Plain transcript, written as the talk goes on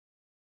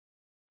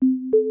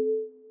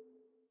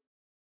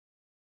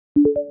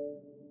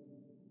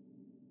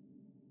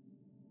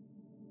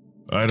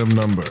Item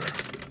number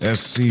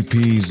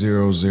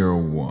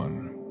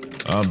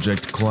SCP-001.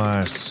 Object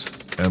class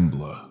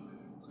Embla.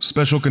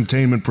 Special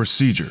containment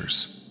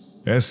procedures.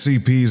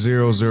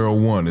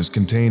 SCP-001 is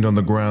contained on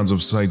the grounds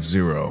of Site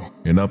 0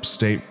 in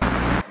upstate.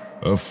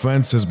 A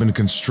fence has been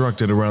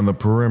constructed around the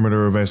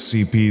perimeter of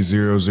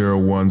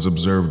SCP-001's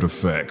observed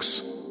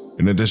effects.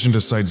 In addition to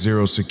Site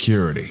 0's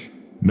security,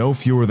 no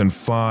fewer than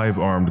 5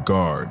 armed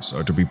guards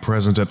are to be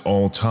present at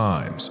all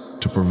times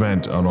to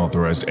prevent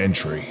unauthorized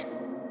entry.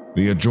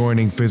 The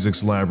adjoining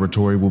physics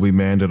laboratory will be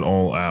manned at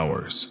all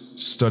hours,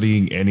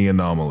 studying any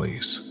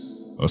anomalies.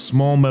 A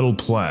small metal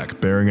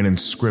plaque bearing an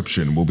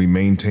inscription will be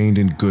maintained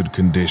in good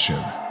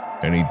condition.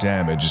 Any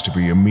damage is to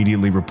be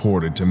immediately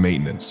reported to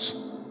maintenance.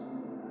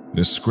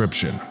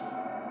 Description: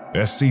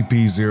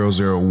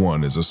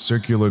 SCP-001 is a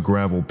circular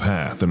gravel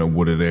path in a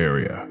wooded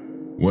area.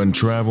 When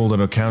traveled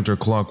in a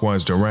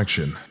counterclockwise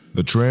direction,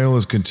 the trail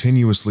is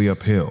continuously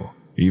uphill,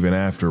 even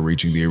after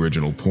reaching the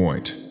original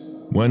point.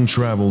 When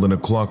traveled in a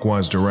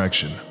clockwise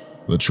direction,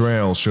 the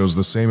trail shows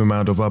the same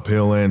amount of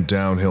uphill and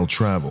downhill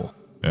travel,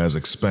 as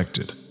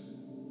expected.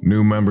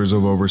 New members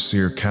of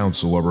Overseer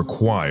Council are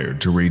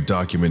required to read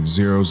Document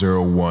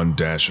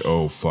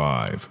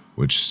 001-05,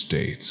 which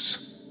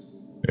states,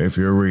 "If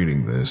you're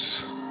reading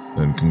this,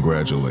 then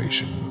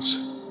congratulations.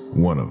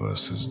 One of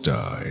us has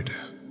died.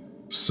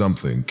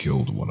 Something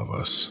killed one of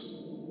us.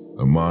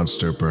 A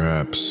monster,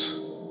 perhaps,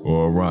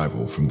 or a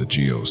rival from the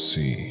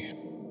GOC.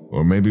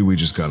 Or maybe we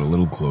just got a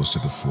little close to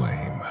the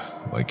flame,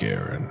 like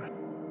Aaron.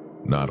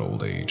 Not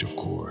old age, of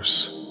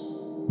course.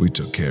 We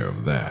took care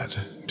of that,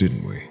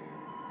 didn't we?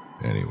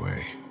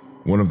 Anyway,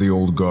 one of the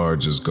old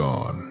guards is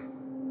gone.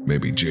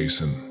 Maybe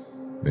Jason,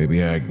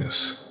 maybe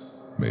Agnes,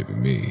 maybe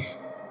me.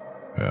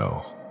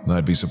 Hell,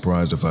 I'd be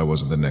surprised if I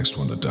wasn't the next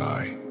one to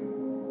die.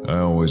 I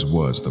always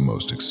was the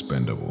most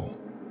expendable.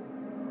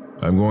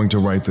 I'm going to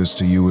write this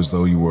to you as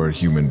though you were a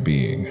human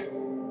being.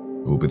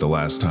 It will be the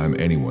last time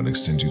anyone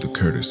extends you the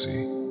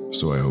courtesy,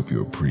 so I hope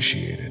you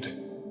appreciate it.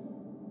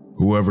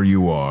 Whoever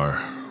you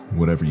are,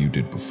 whatever you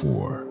did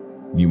before,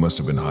 you must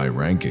have been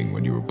high-ranking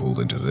when you were pulled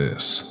into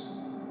this.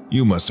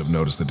 You must have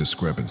noticed the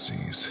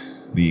discrepancies,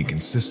 the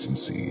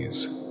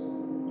inconsistencies.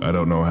 I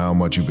don't know how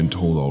much you've been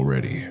told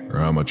already, or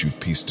how much you've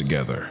pieced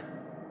together.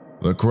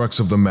 The crux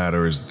of the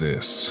matter is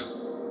this.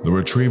 The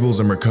retrievals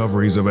and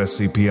recoveries of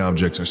SCP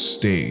objects are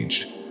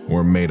staged,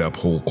 or made up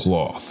whole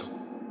cloth.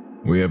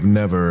 We have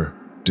never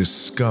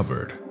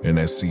discovered an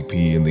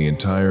SCP in the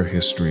entire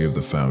history of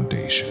the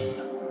Foundation.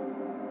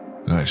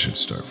 I should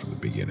start from the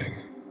beginning.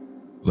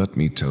 Let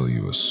me tell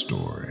you a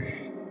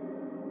story.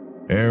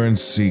 Aaron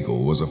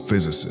Siegel was a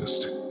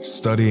physicist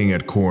studying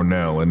at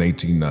Cornell in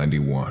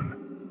 1891.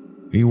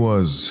 He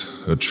was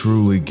a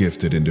truly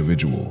gifted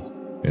individual,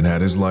 and had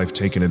his life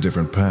taken a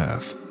different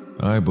path,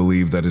 I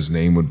believe that his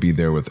name would be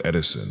there with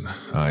Edison,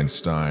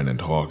 Einstein,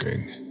 and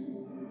Hawking.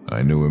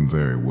 I knew him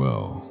very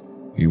well.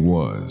 He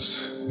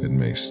was, and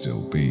may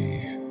still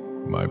be,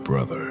 my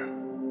brother.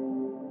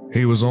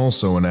 He was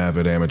also an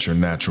avid amateur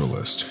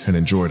naturalist and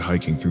enjoyed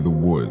hiking through the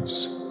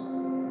woods.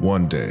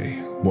 One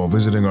day, while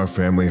visiting our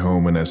family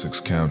home in Essex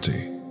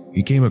County,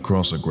 he came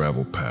across a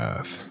gravel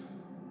path.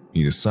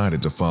 He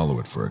decided to follow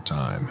it for a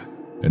time,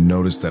 and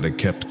noticed that it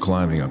kept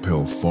climbing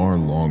uphill far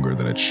longer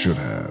than it should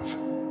have.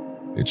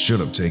 It should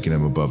have taken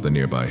him above the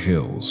nearby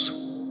hills.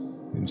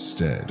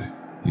 Instead,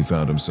 he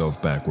found himself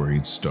back where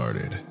he'd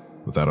started,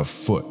 without a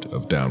foot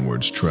of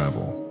downwards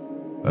travel.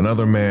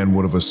 Another man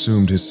would have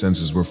assumed his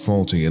senses were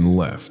faulty and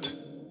left.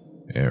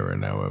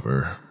 Aaron,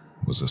 however,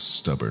 was a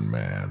stubborn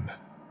man.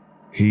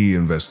 He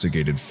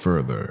investigated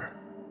further.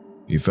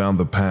 He found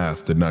the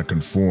path did not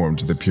conform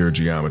to the pure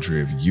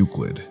geometry of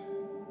Euclid.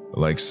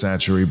 Like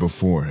Satchery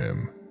before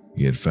him,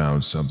 he had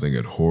found something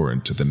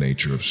abhorrent to the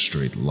nature of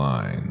straight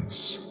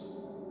lines.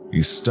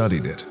 He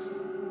studied it.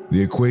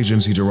 The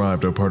equations he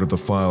derived are part of the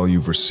file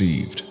you've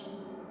received.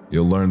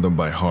 You'll learn them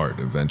by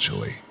heart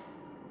eventually.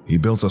 He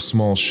built a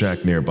small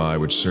shack nearby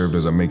which served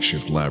as a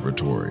makeshift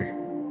laboratory.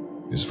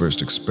 His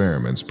first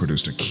experiments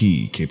produced a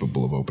key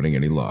capable of opening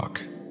any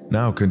lock,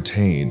 now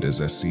contained as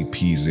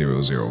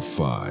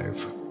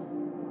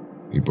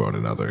SCP-005. He brought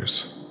in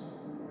others.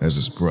 As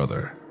his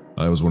brother,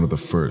 I was one of the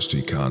first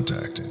he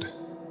contacted.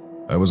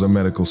 I was a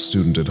medical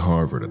student at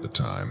Harvard at the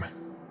time.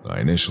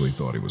 I initially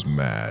thought he was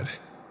mad,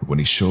 but when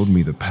he showed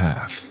me the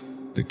path,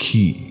 the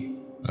key,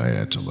 I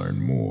had to learn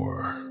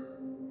more.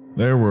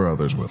 There were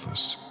others with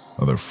us,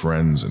 other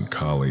friends and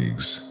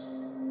colleagues.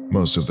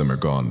 Most of them are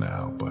gone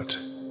now, but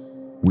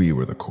we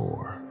were the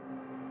core.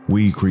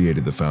 We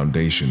created the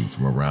Foundation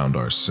from around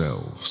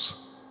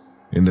ourselves.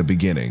 In the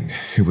beginning,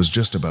 it was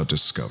just about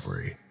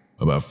discovery,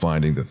 about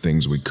finding the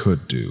things we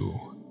could do.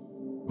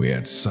 We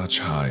had such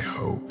high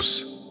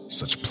hopes,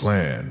 such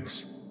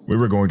plans. We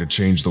were going to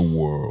change the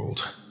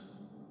world.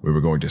 We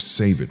were going to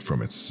save it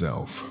from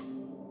itself.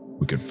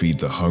 We could feed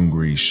the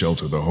hungry,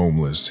 shelter the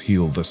homeless,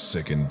 heal the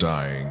sick and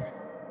dying.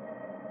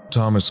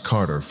 Thomas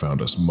Carter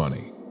found us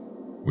money.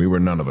 We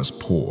were none of us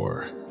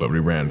poor, but we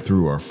ran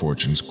through our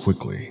fortunes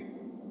quickly.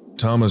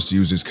 Thomas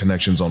used his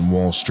connections on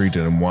Wall Street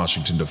and in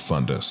Washington to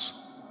fund us.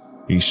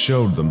 He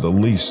showed them the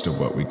least of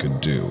what we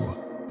could do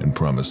and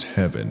promised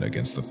heaven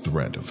against the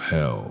threat of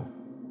hell.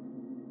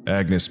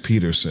 Agnes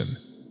Peterson,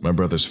 my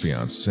brother's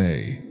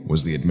fiancée,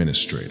 was the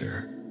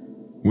administrator.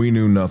 We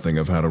knew nothing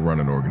of how to run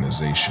an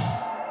organization.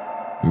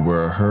 We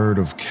were a herd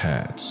of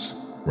cats,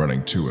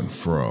 running to and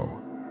fro,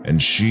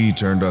 and she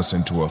turned us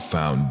into a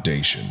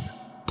foundation,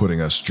 putting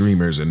us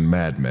dreamers and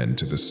madmen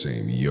to the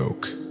same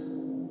yoke.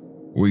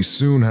 We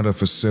soon had a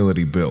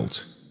facility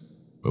built,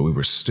 but we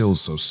were still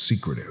so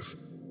secretive.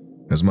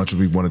 As much as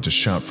we wanted to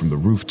shout from the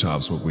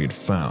rooftops what we had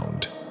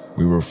found,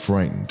 we were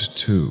frightened,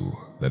 too,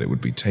 that it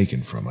would be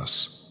taken from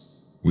us.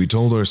 We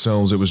told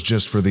ourselves it was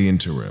just for the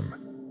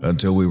interim,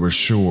 until we were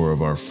sure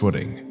of our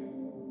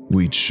footing.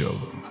 We'd show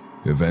them,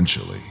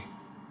 eventually.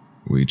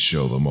 We'd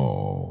show them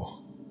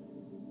all.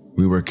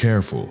 We were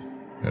careful,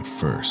 at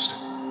first.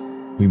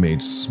 We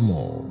made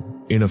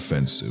small,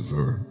 inoffensive,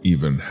 or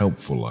even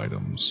helpful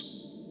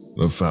items.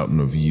 The Fountain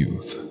of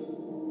Youth,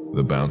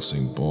 the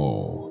bouncing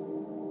ball,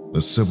 the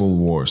Civil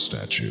War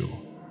statue.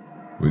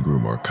 We grew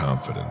more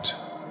confident,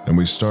 and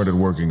we started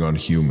working on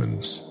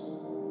humans.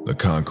 The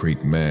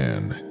concrete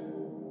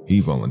man.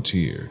 He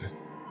volunteered.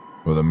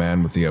 Or the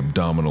man with the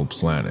abdominal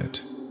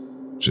planet.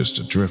 Just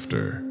a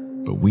drifter,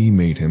 but we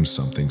made him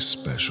something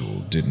special,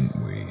 didn't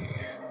we?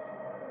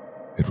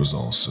 It was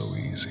all so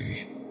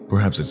easy.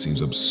 Perhaps it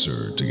seems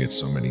absurd to get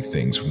so many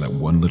things from that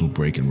one little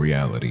break in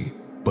reality,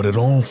 but it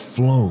all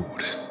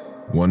flowed,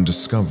 one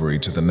discovery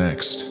to the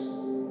next.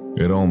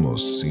 It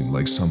almost seemed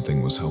like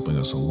something was helping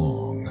us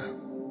along.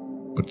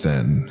 But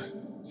then,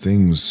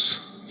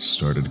 things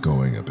started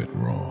going a bit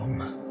wrong.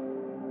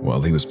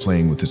 While he was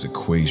playing with his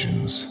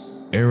equations,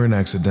 Aaron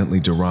accidentally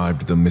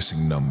derived the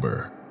missing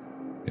number.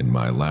 In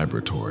my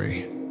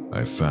laboratory,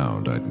 I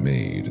found I'd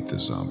made the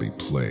zombie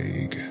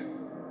plague.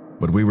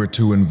 But we were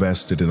too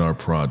invested in our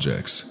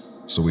projects,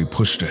 so we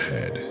pushed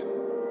ahead.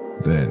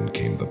 Then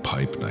came the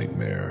pipe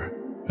nightmare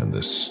and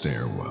the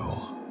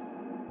stairwell.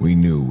 We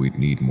knew we'd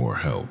need more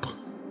help.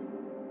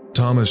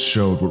 Thomas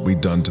showed what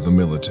we'd done to the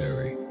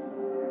military,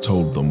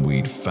 told them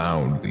we'd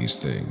found these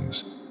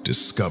things,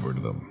 discovered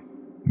them.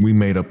 We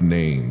made up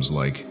names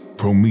like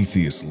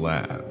Prometheus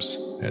Labs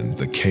and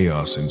the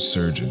Chaos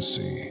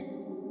Insurgency.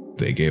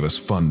 They gave us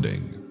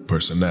funding,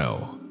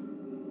 personnel.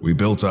 We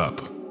built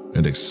up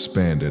and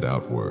expanded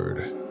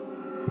outward.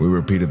 We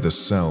repeated the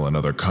cell in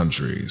other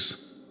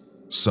countries.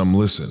 Some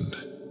listened,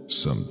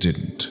 some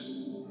didn't.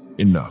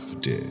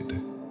 Enough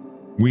did.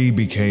 We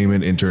became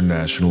an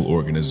international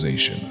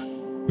organization.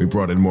 We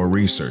brought in more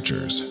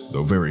researchers,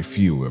 though very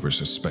few ever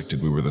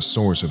suspected we were the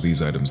source of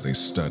these items they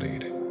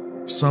studied.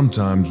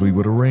 Sometimes we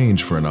would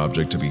arrange for an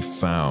object to be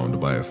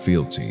found by a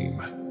field team.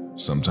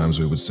 Sometimes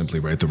we would simply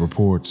write the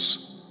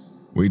reports.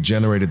 We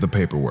generated the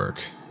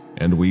paperwork,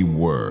 and we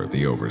were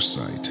the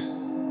oversight.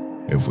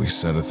 If we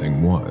said a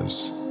thing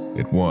was,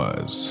 it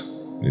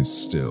was. It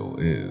still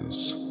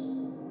is.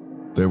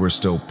 There were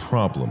still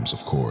problems,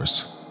 of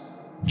course.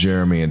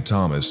 Jeremy and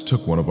Thomas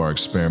took one of our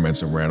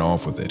experiments and ran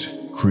off with it,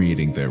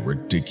 creating their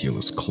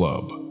ridiculous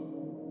club.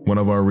 One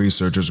of our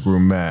researchers grew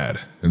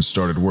mad and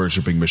started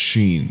worshipping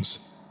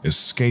machines,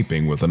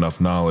 escaping with enough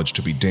knowledge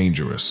to be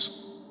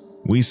dangerous.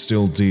 We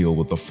still deal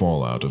with the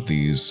fallout of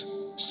these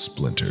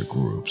splinter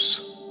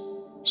groups.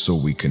 So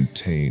we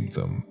contained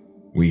them.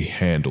 We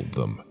handled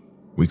them.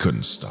 We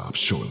couldn't stop,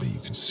 surely you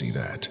can see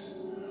that.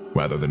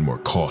 Rather than more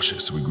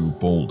cautious, we grew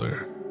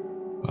bolder.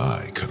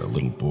 I cut a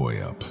little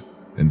boy up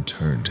and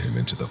turned him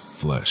into the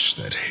flesh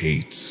that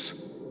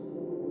hates.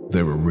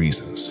 There were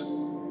reasons.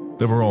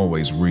 There were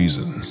always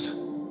reasons.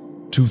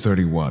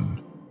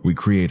 231, we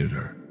created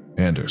her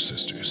and her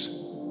sisters.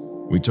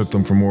 We took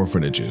them from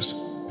orphanages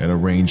and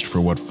arranged for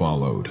what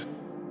followed.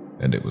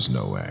 And it was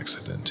no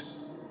accident.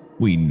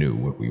 We knew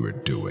what we were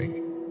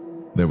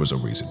doing. There was a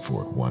reason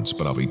for it once,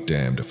 but I'll be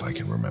damned if I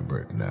can remember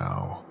it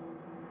now.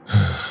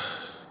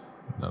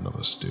 None of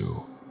us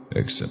do,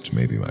 except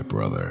maybe my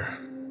brother,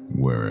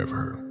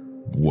 wherever,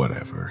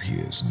 whatever he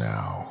is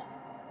now.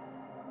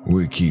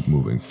 We keep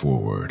moving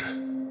forward,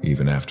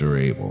 even after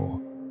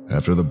Abel,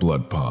 after the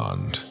blood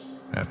pond,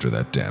 after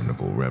that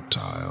damnable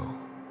reptile.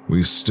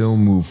 We still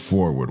move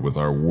forward with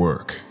our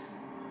work.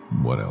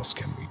 What else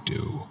can we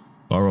do?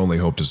 Our only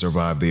hope to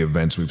survive the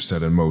events we've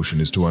set in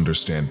motion is to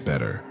understand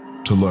better,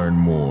 to learn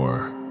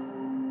more.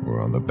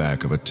 We're on the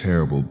back of a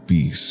terrible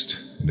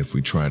beast, and if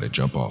we try to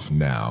jump off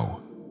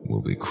now,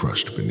 we'll be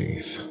crushed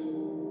beneath.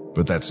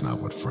 But that's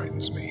not what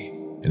frightens me,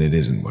 and it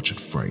isn't what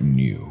should frighten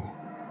you.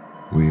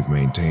 We've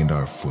maintained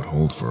our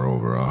foothold for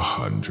over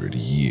 100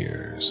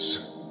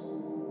 years.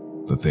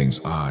 The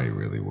things I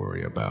really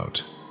worry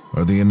about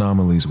are the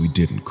anomalies we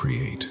didn't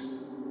create.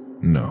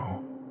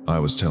 No, I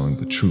was telling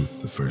the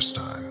truth the first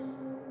time.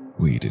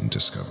 We didn't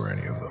discover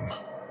any of them.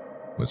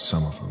 But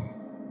some of them,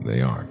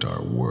 they aren't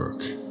our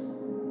work.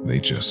 They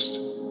just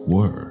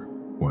were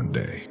one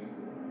day.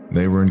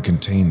 They were in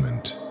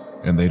containment,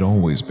 and they'd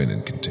always been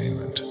in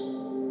containment.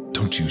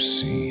 Don't you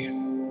see?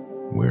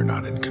 We're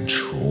not in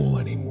control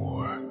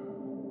anymore.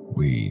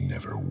 We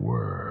never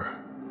were.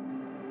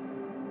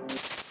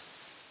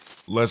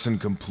 Lesson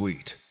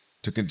complete.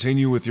 To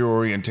continue with your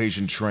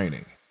orientation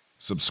training,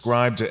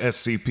 subscribe to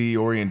SCP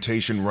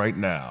Orientation right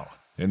now,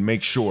 and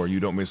make sure you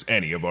don't miss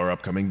any of our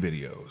upcoming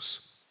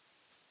videos.